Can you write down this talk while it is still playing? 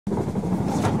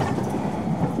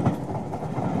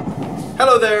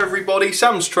Hello there everybody,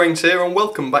 Sam's Trains here and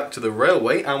welcome back to the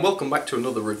railway and welcome back to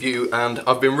another review. And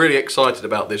I've been really excited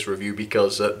about this review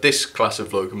because this class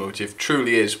of locomotive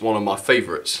truly is one of my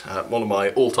favourites, one of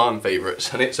my all-time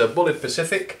favourites, and it's a Bulleid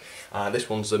Pacific. This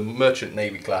one's the Merchant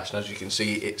Navy class, and as you can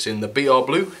see it's in the BR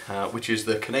Blue, which is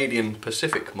the Canadian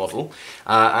Pacific model.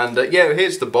 Yeah,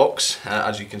 here's the box.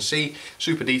 As you can see,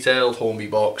 super detailed Hornby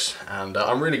box, and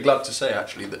I'm really glad to say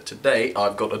actually that today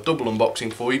I've got a double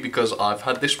unboxing for you because I've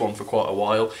had this one for quite a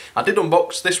while. I did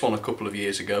unbox this one a couple of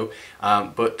years ago,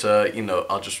 but you know,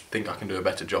 I just think I can do a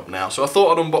better job now. So I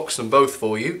thought I'd unbox them both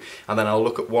for you, and then I'll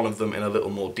look at one of them in a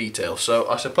little more detail. So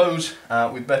I suppose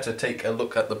we'd better take a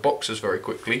look at the boxes very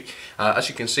quickly. As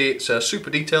you can see, it's a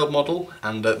super detailed model,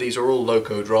 and these are all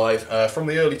loco drive from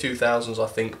the early 2000s I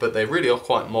think, but they really are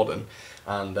quite modern.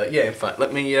 And yeah, in fact,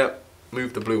 let me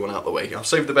move the blue one out of the way. I'll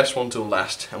save the best one till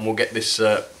last, and we'll get this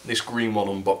this green one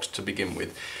unboxed to begin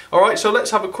with. Alright, so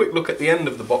let's have a quick look at the end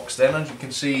of the box then. As you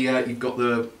can see, you've got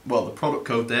the product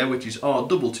code there, which is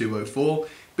R2204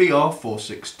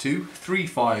 BR462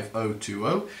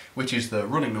 35020, which is the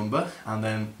running number, and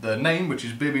then the name, which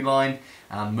is Bibby Line,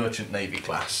 and Merchant Navy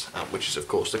class, which is of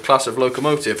course the class of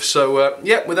locomotive. So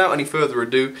yeah, without any further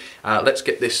ado, let's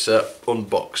get this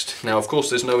unboxed. Now of course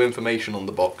there's no information on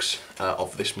the box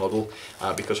of this model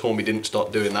because Hornby didn't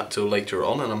start doing that till later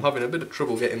on, and I'm having a bit of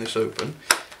trouble getting this open.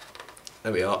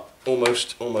 There we are,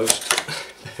 almost.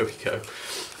 There we go.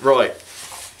 Right,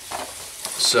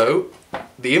 so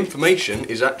the information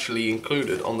is actually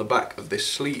included on the back of this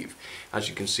sleeve, as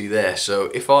you can see there.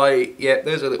 So if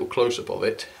there's a little close-up of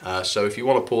it, so if you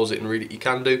want to pause it and read it you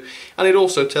can do, and it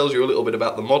also tells you a little bit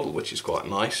about the model, which is quite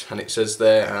nice, and it says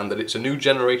there that it's a new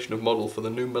generation of model for the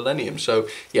new millennium. So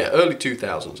yeah, early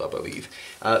 2000s I believe.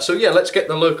 So yeah, let's get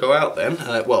the loco out then.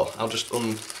 Well, I'll just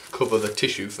uncover the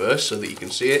tissue first so that you can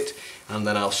see it, and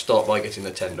then I'll start by getting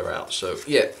the tender out. So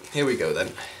yeah, here we go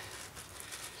then.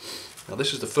 Now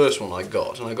this is the first one I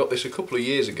got, and I got this a couple of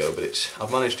years ago, but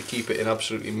I've managed to keep it in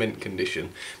absolutely mint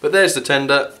condition. But there's the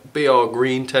tender, BR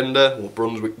green tender, or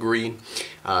Brunswick green,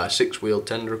 6-wheel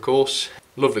tender of course.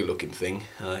 Lovely looking thing,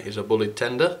 is a Bulleid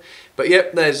tender. But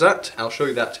yep, there's that. I'll show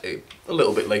you that a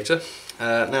little bit later.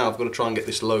 Now I've got to try and get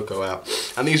this loco out.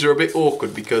 And these are a bit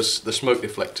awkward because the smoke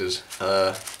deflectors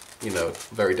are, you know,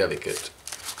 very delicate.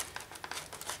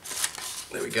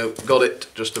 There we go, got it,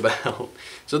 just about.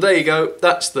 So there you go,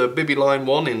 that's the Bibby Line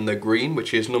one in the green,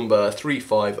 which is number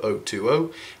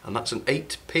 35020, and that's an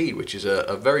 8P, which is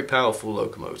a very powerful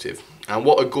locomotive. And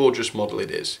what a gorgeous model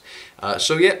it is.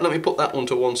 So yeah, let me put that one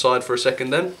to one side for a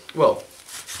second then. Well,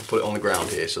 I'll put it on the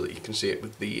ground here so that you can see it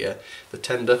with the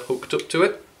tender hooked up to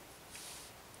it.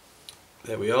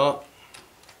 There we are.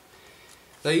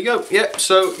 There you go. Yeah,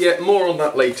 so yeah, more on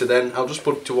that later then. I'll just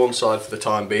put it to one side for the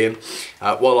time being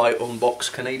while I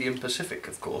unbox Canadian Pacific,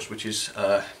 of course, which is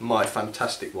my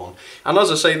fantastic one. And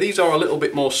as I say, these are a little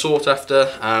bit more sought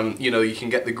after. You know, you can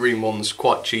get the green ones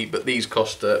quite cheap, but these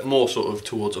cost more sort of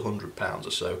towards £100 or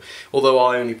so. Although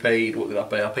I only paid, what did I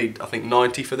pay? I paid, I think,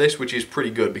 90 for this, which is pretty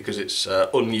good because it's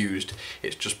unused.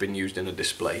 It's just been used in a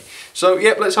display. So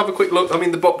yeah, let's have a quick look. I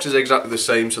mean, the box is exactly the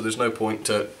same, so there's no point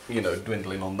to, you know,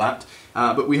 dwindling on that.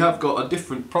 But we have got a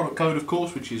different product code, of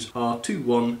course, which is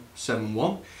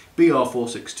R2171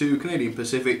 BR462 Canadian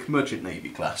Pacific Merchant Navy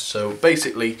class. So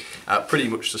basically, pretty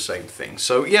much the same thing.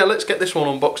 So yeah, let's get this one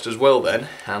unboxed as well then.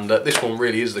 And this one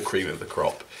really is the cream of the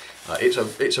crop. It's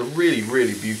a really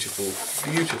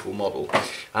beautiful model.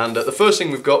 And the first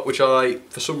thing we've got, which I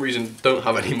for some reason don't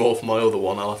have any more for my other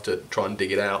one, I'll have to try and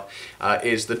dig it out,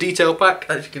 is the detail pack.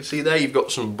 As you can see there, you've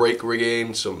got some brake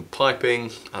rigging, some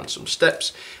piping and some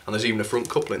steps, and there's even a front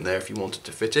coupling there if you wanted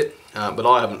to fit it, but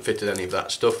I haven't fitted any of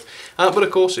that stuff. But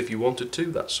of course, if you wanted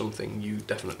to, that's something you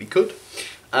definitely could.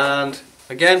 And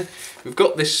again, we've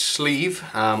got this sleeve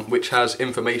which has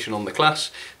information on the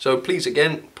class, so please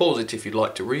again pause it if you'd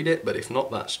like to read it, but if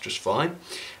not, that's just fine.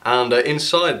 And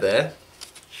inside there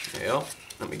you are.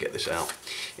 Let me get this out.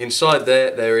 Inside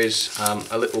there is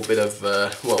a little bit of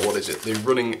well, what is it?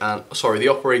 The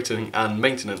operating and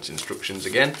maintenance instructions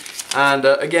again. And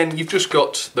again, you've just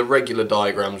got the regular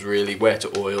diagrams really, where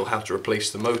to oil, how to replace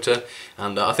the motor.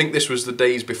 And I think this was the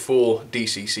days before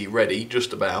DCC ready,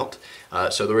 just about.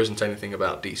 So there isn't anything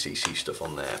about DCC stuff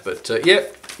on there. But yeah,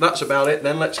 that's about it.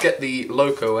 Then let's get the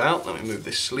loco out. Let me move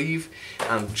this sleeve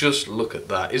and just look at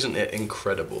that. Isn't it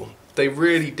incredible? They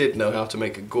really did know how to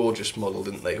make a gorgeous model,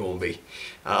 didn't they, Hornby?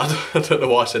 I don't know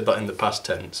why I said that in the past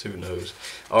tense, who knows.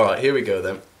 Alright, here we go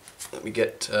then. Let me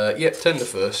get, yep, tender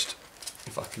first,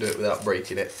 if I can do it without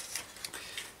breaking it.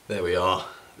 There we are.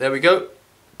 There we go.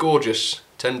 Gorgeous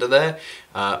tender there.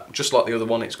 Just like the other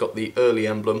one, it's got the early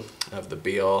emblem of the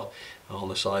BR on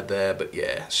the side there. But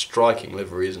yeah, striking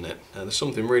livery, isn't it? There's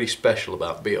something really special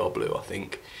about BR Blue, I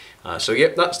think. So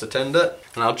yep, that's the tender,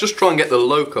 and I'll just try and get the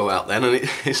loco out then, and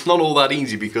it's not all that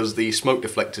easy because the smoke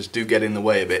deflectors do get in the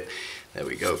way a bit. There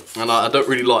we go. And I don't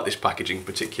really like this packaging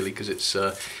particularly because it's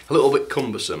a little bit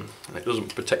cumbersome and it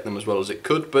doesn't protect them as well as it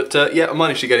could. But yeah, I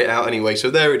managed to get it out anyway. So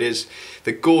there it is,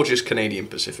 the gorgeous Canadian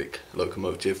Pacific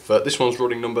locomotive. This one's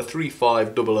running number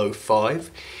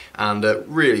 35005, and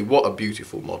really what a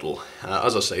beautiful model.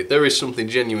 As I say, there is something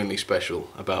genuinely special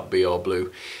about BR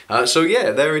Blue. So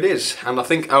yeah, there it is, and I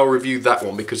think I'll review that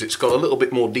one because it's got a little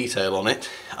bit more detail on it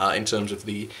in terms of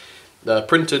the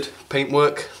printed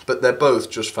paintwork, but they're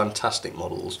both just fantastic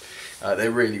models. They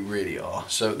really, really are.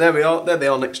 So there we are, there they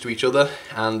are next to each other,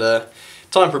 and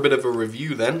time for a bit of a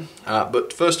review then.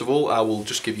 But first of all, I will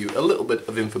just give you a little bit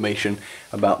of information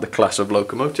about the class of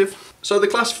locomotive. So the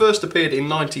class first appeared in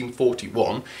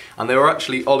 1941, and they were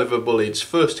actually Oliver Bulleid's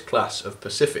first class of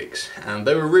Pacifics, and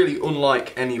they were really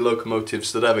unlike any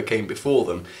locomotives that ever came before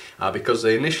them, because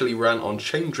they initially ran on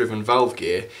chain-driven valve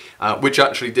gear, which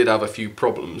actually did have a few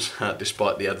problems,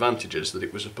 despite the advantages that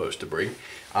it was supposed to bring.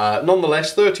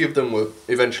 Nonetheless, 30 of them were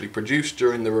eventually produced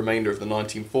during the remainder of the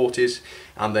 1940s,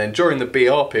 and then during the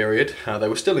BR period, they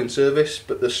were still in service,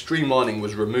 but the streamlining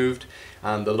was removed,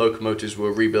 and the locomotives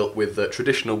were rebuilt with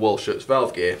traditional Walschaerts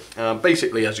valve gear.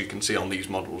 Basically, as you can see on these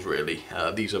models really,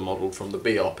 these are modelled from the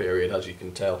BR period, as you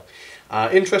can tell.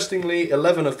 Interestingly,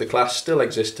 11 of the class still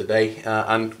exist today,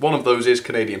 and one of those is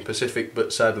Canadian Pacific,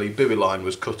 but sadly Bibby Line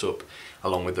was cut up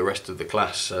along with the rest of the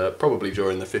class, probably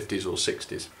during the 50s or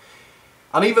 60s.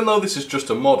 And even though this is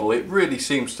just a model, it really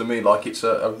seems to me like it's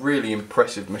a really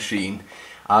impressive machine.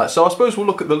 So I suppose we'll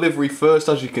look at the livery first.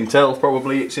 As you can tell,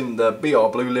 probably it's in the BR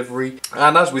Blue livery,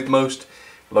 and as with most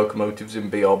locomotives in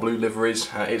BR Blue liveries,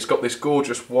 it's got this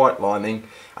gorgeous white lining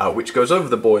which goes over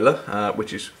the boiler,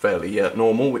 which is fairly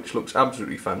normal, which looks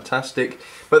absolutely fantastic.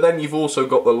 But then you've also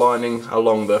got the lining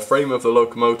along the frame of the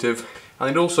locomotive, and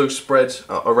it also spreads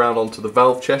around onto the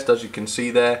valve chest, as you can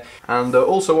see there, and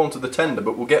also onto the tender,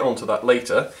 but we'll get onto that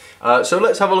later. So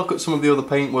let's have a look at some of the other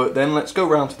paintwork then. Let's go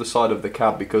round to the side of the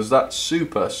cab because that's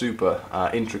super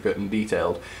intricate and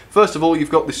detailed. First of all, you've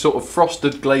got this sort of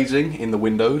frosted glazing in the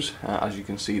windows, as you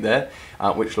can see there,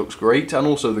 which looks great, and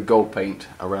also the gold paint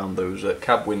around those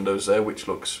cab windows there, which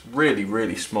looks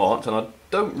really smart, and I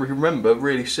don't remember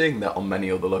really seeing that on many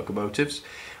other locomotives.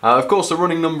 Of course, the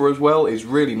running number as well is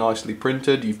really nicely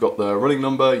printed. You've got the running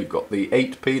number, you've got the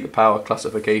 8P, the power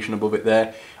classification above it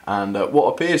there, and what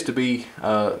appears to be,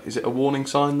 is it a warning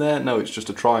sign there? No, it's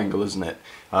just a triangle, isn't it?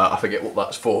 I forget what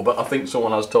that's for, but I think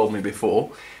someone has told me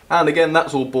before. And again,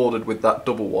 that's all bordered with that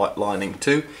double white lining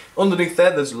too. Underneath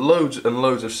there's loads and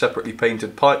loads of separately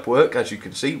painted pipework, as you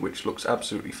can see, which looks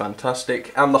absolutely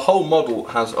fantastic. And the whole model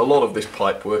has a lot of this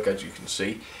pipework, as you can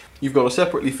see. You've got a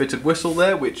separately fitted whistle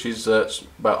there, which is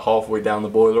about halfway down the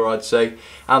boiler, I'd say.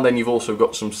 And then you've also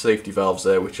got some safety valves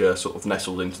there, which are sort of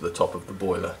nestled into the top of the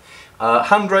boiler.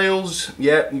 Handrails,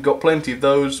 yeah, you've got plenty of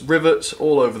those. Rivets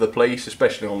all over the place,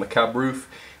 especially on the cab roof.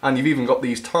 And you've even got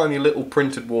these tiny little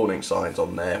printed warning signs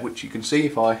on there, which you can see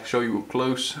if I show you up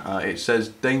close. It says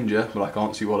danger, but I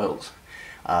can't see what else.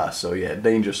 So yeah,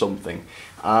 danger something.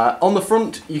 On the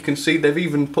front, you can see they've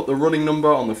even put the running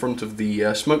number on the front of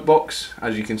the smoke box,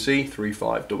 as you can see,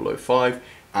 35005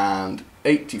 and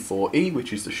 84E,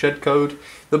 which is the shed code.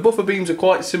 The buffer beams are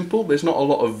quite simple. There's not a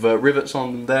lot of rivets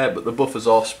on them there, but the buffers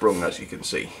are sprung, as you can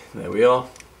see. There we are.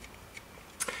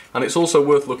 And it's also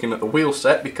worth looking at the wheel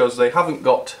set because they haven't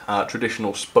got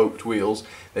traditional spoked wheels.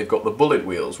 They've got the Bulleid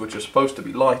wheels, which are supposed to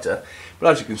be lighter,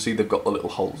 but as you can see they've got the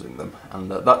little holes in them,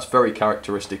 and that's very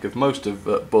characteristic of most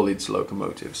of Bulleid's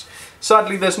locomotives.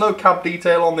 Sadly, there's no cab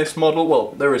detail on this model.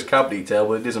 Well, there is cab detail,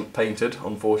 but it isn't painted,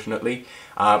 unfortunately.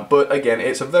 But again,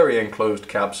 it's a very enclosed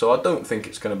cab, so I don't think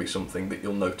it's going to be something that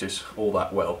you'll notice all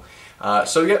that well.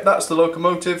 So yeah, that's the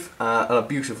locomotive, and a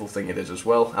beautiful thing it is as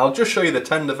well. I'll just show you the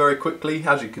tender very quickly.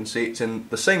 As you can see, it's in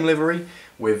the same livery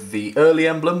with the early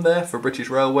emblem there for British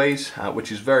Railways,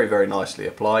 which is very nicely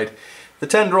applied. The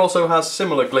tender also has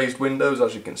similar glazed windows,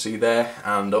 as you can see there,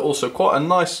 and also quite a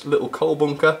nice little coal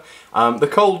bunker. The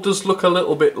coal does look a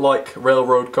little bit like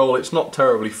railroad coal. It's not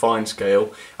terribly fine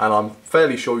scale, and I'm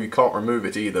fairly sure you can't remove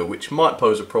it either, which might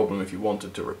pose a problem if you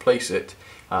wanted to replace it.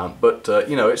 But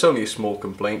you know, it's only a small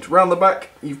complaint. Round the back,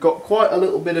 you've got quite a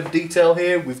little bit of detail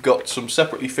here. We've got some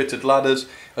separately fitted ladders,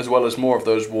 as well as more of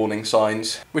those warning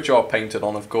signs, which are painted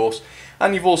on, of course.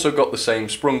 And you've also got the same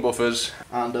sprung buffers,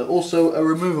 and also a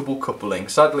removable coupling.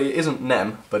 Sadly, it isn't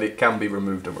NEM, but it can be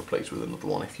removed and replaced with another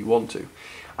one if you want to.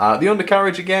 The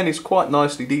undercarriage again is quite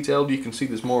nicely detailed. You can see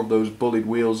there's more of those bullied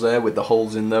wheels there with the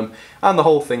holes in them, and the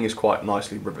whole thing is quite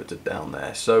nicely riveted down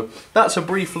there. So that's a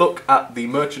brief look at the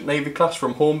Merchant Navy class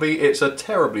from Hornby. It's a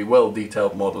terribly well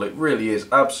detailed model. It really is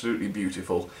absolutely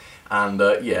beautiful, and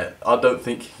yeah, I don't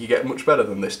think you get much better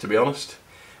than this, to be honest.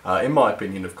 In my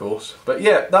opinion, of course. But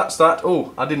yeah, that's that.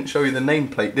 Oh, I didn't show you the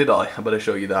nameplate, did I? I better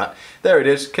show you that. There it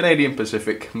is, Canadian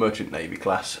Pacific Merchant Navy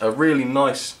class. A really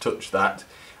nice touch, that.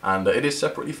 And it is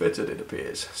separately fitted, it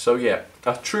appears. So yeah,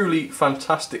 a truly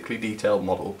fantastically detailed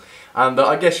model. And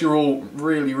I guess you're all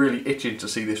really itching to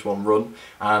see this one run.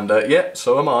 And yeah,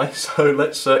 so am I. So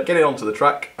let's get it onto the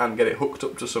track and get it hooked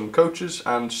up to some coaches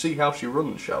and see how she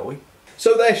runs, shall we?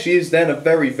 So there she is then, a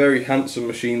very handsome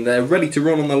machine there, ready to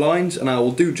run on the lines, and I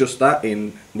will do just that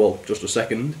in, well, just a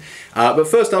second. But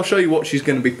first I'll show you what she's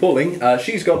going to be pulling.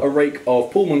 She's got a rake of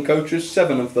Pullman coaches,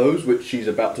 7 of those, which she's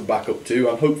about to back up to,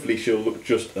 and hopefully she'll look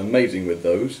just amazing with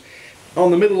those. On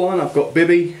the middle line I've got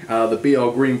Bibby, the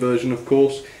BR Green version of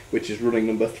course, which is running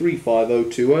number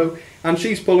 35020, and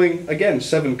she's pulling, again,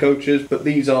 7 coaches, but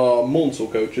these are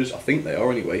Maunsell coaches, I think they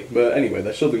are anyway, but anyway,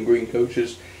 they're Southern Green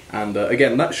coaches. And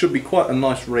again, that should be quite a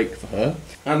nice rake for her.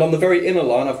 And on the very inner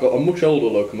line I've got a much older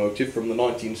locomotive from the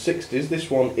 1960s. This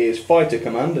one is Fighter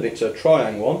Command, and it's a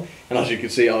Triang one. And as you can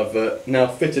see, I've now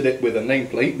fitted it with a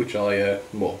nameplate, which I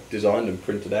well, designed and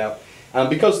printed out. And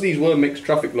because these were mixed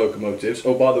traffic locomotives,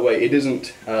 oh by the way, it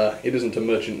isn't a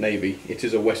Merchant Navy, it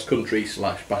is a West Country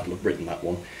 / Battle of Britain, that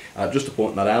one, just to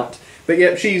point that out. But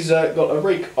yeah, she's got a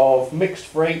rake of mixed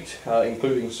freight,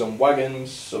 including some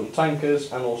wagons, some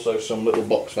tankers, and also some little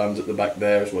box vans at the back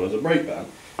there, as well as a brake van.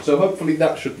 So hopefully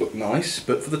that should look nice,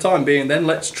 but for the time being then,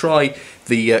 let's try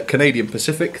the Canadian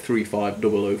Pacific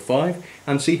 35005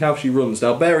 and see how she runs.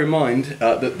 Now bear in mind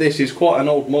that this is quite an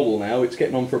old model now. It's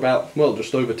getting on for about, well,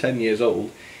 just over 10 years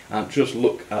old, and just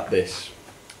look at this.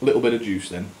 A little bit of juice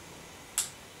then.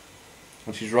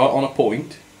 And she's right on a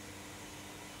point.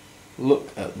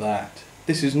 Look at that.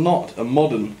 This is not a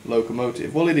modern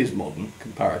locomotive. Well, it is modern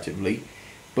comparatively,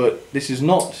 but this is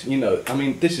not, you know, I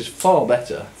mean, this is far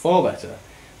better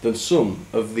than some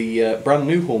of the brand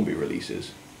new Hornby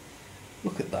releases.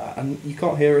 Look at that, and you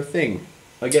can't hear a thing.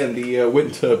 Again, the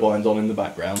wind turbine's on in the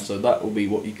background, so that will be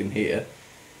what you can hear.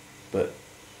 But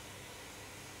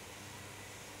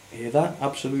hear that?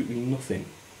 Absolutely nothing.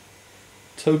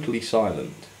 Totally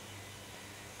silent.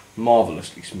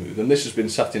 Marvellously smooth, and this has been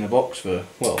sat in a box for,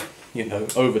 well, you know,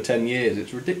 over 10 years.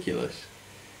 It's ridiculous.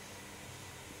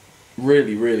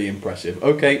 Really impressive.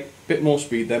 Okay, bit more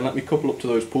speed then. Let me couple up to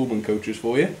those Pullman coaches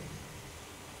for you.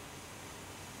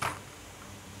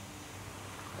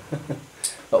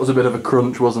 That was a bit of a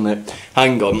crunch, wasn't it?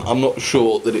 Hang on, I'm not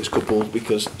sure that it's coupled,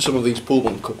 because some of these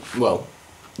Pullman, well,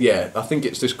 yeah, I think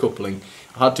it's this coupling.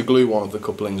 I had to glue one of the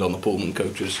couplings on the Pullman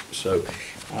coaches, so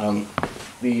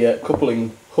the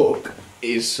coupling hook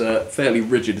is fairly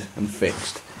rigid and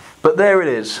fixed. But there it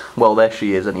is. Well, there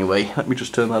she is anyway. Let me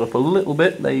just turn that up a little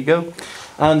bit. There you go.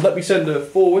 And let me send her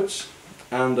forwards,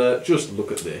 and just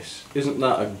look at this. Isn't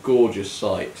that a gorgeous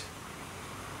sight?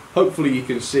 Hopefully you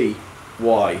can see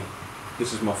why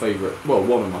this is my favourite, well,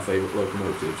 one of my favourite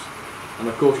locomotives. And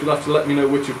of course you'll have to let me know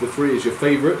which of the 3 is your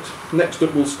favourite. Next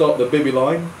up we'll start the Bibby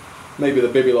line. Maybe the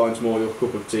Bibby line's more your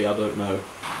cup of tea, I don't know.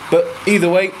 But either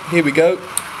way, here we go.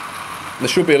 There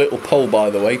should be a little poll, by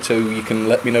the way, so you can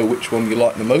let me know which one you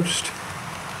like the most.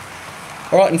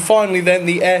 Alright, and finally then,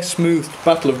 the air-smoothed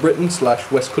Battle of Britain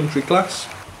 / West Country class.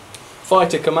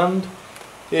 Fighter Command.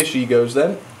 Here she goes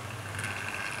then.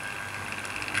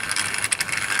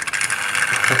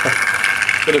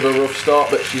 Bit of a rough start,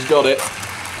 but she's got it.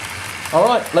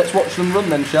 Alright, let's watch them run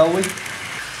then, shall we?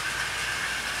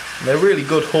 They're really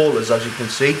good haulers, as you can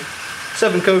see.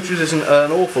 7 coaches isn't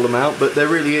an awful amount, but there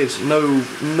really is no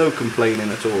complaining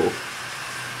at all.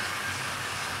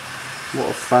 What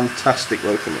a fantastic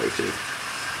locomotive.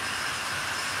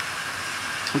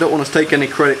 I don't want to take any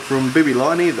credit from Bibby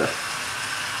Line either,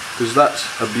 because that's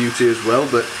a beauty as well,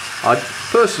 but I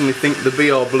personally think the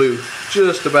BR Blue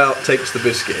just about takes the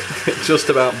biscuit. It just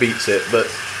about beats it, but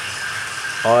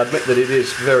I admit that it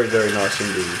is very nice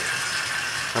indeed.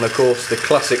 And of course the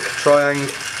classic Triang.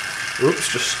 Oops,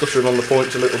 just stuttering on the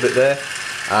points a little bit there.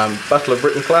 Battle of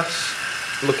Britain class,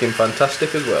 looking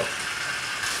fantastic as well.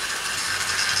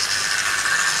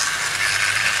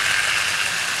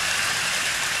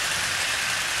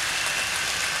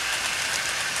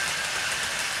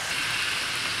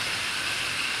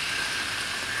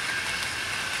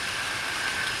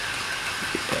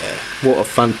 Yeah, what a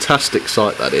fantastic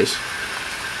sight that is.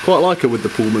 Quite like her with the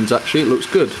Pullmans actually, it looks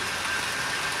good.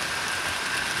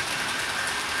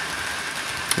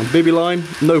 And Bibby line,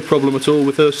 no problem at all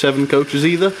with her 7 coaches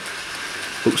either.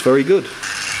 Looks very good.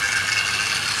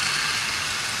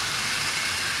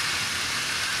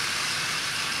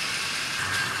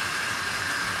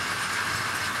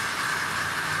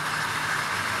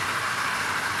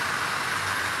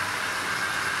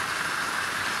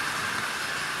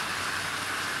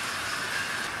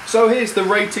 So here's the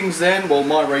ratings then, well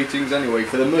my ratings anyway,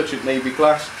 for the Merchant Navy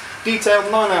class. Detail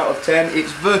 9 out of 10,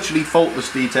 it's virtually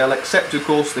faultless detail, except of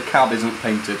course the cab isn't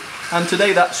painted. And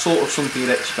today that's sort of something you'd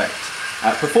expect.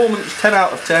 Performance 10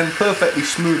 out of 10, perfectly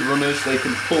smooth runners, they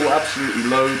can pull absolutely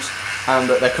loads, and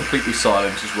they're completely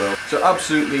silent as well. So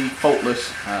absolutely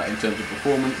faultless in terms of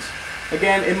performance.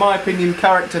 Again, in my opinion,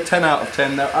 character 10 out of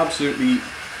 10, they're absolutely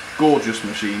gorgeous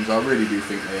machines, I really do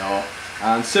think they are.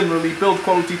 And similarly, build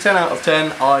quality 10 out of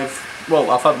 10, I've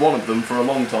had one of them for a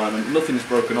long time and nothing's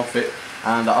broken off it,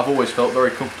 and I've always felt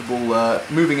very comfortable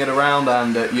moving it around,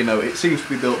 and you know, it seems to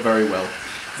be built very well.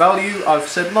 Value, I've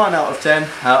said 9 out of 10,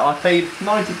 I paid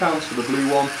 £90 for the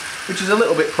blue one, which is a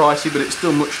little bit pricey, but it's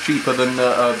still much cheaper than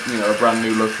you know, a brand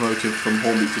new locomotive from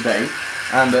Hornby today.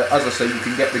 And as I say, you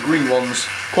can get the green ones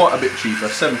quite a bit cheaper,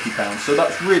 £70. So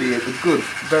that's really a good,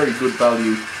 very good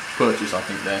value purchase, I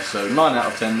think, there. So 9 out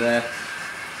of 10 there.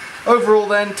 Overall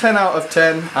then, 10 out of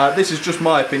 10. This is just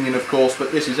my opinion, of course,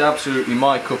 but this is absolutely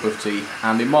my cup of tea,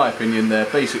 and in my opinion they're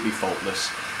basically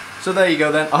faultless. So there you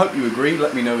go then, I hope you agree,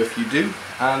 let me know if you do,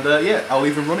 and yeah, I'll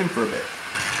leave them running for a bit.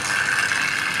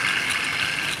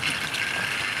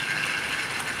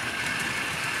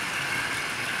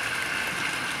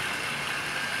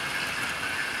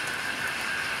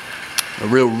 A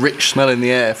real rich smell in the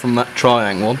air from that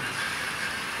Triang one,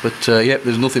 but yep,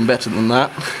 there's nothing better than that.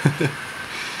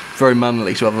 Very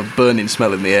manly to have a burning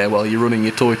smell in the air while you're running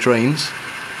your toy trains.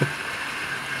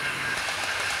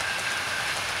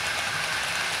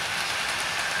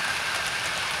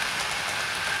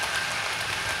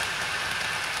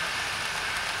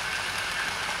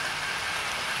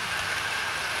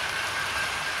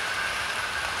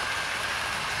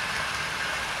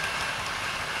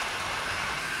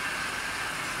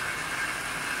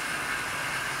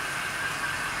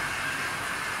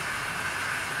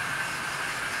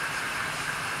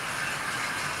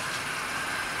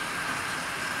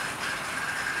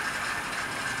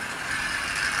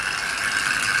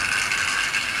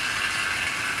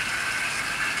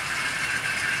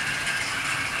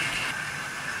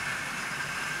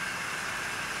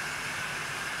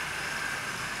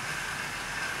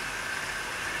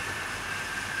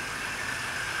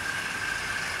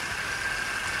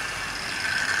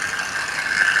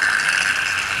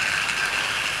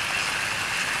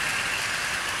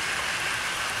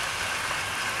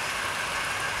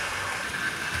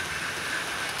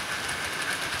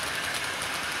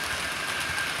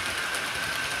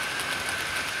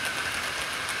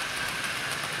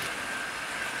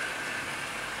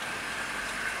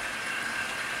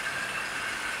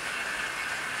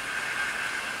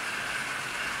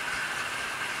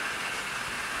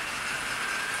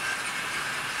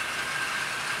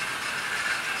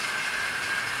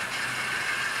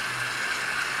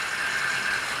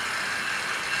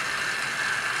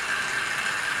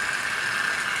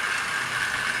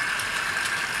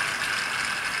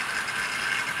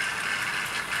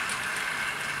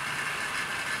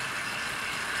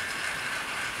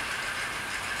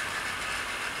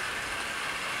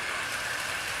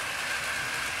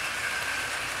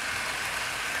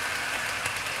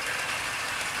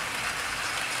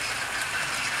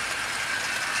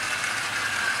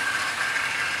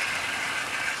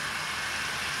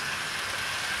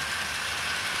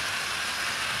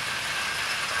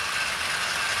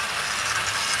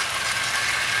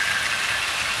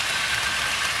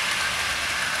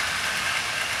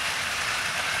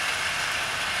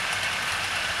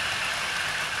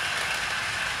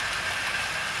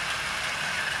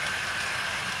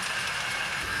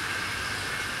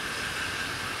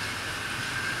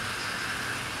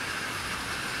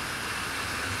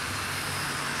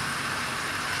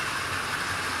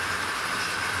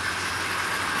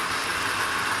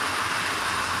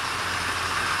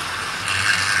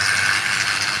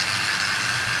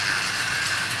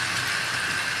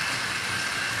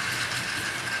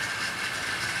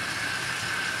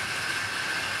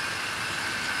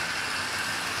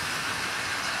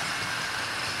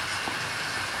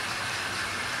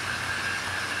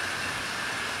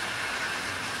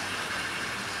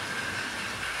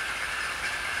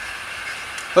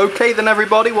 Okay then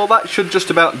everybody, well that should just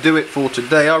about do it for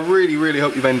today. I really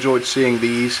hope you've enjoyed seeing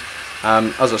these.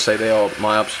 As I say, they are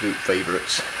my absolute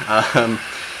favourites.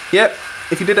 Yep,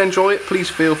 If you did enjoy it, please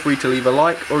feel free to leave a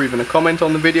like or even a comment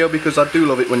on the video, because I do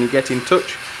love it when you get in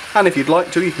touch. And if you'd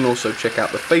like to, you can also check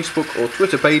out the Facebook or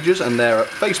Twitter pages, and they're at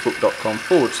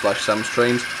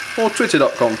facebook.com/samstrains or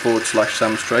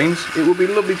twitter.com/samstrains. It would be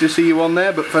lovely to see you on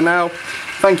there, but for now,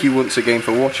 thank you once again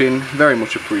for watching, very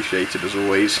much appreciated as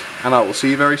always, and I will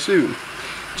see you very soon.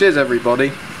 Cheers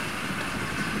everybody.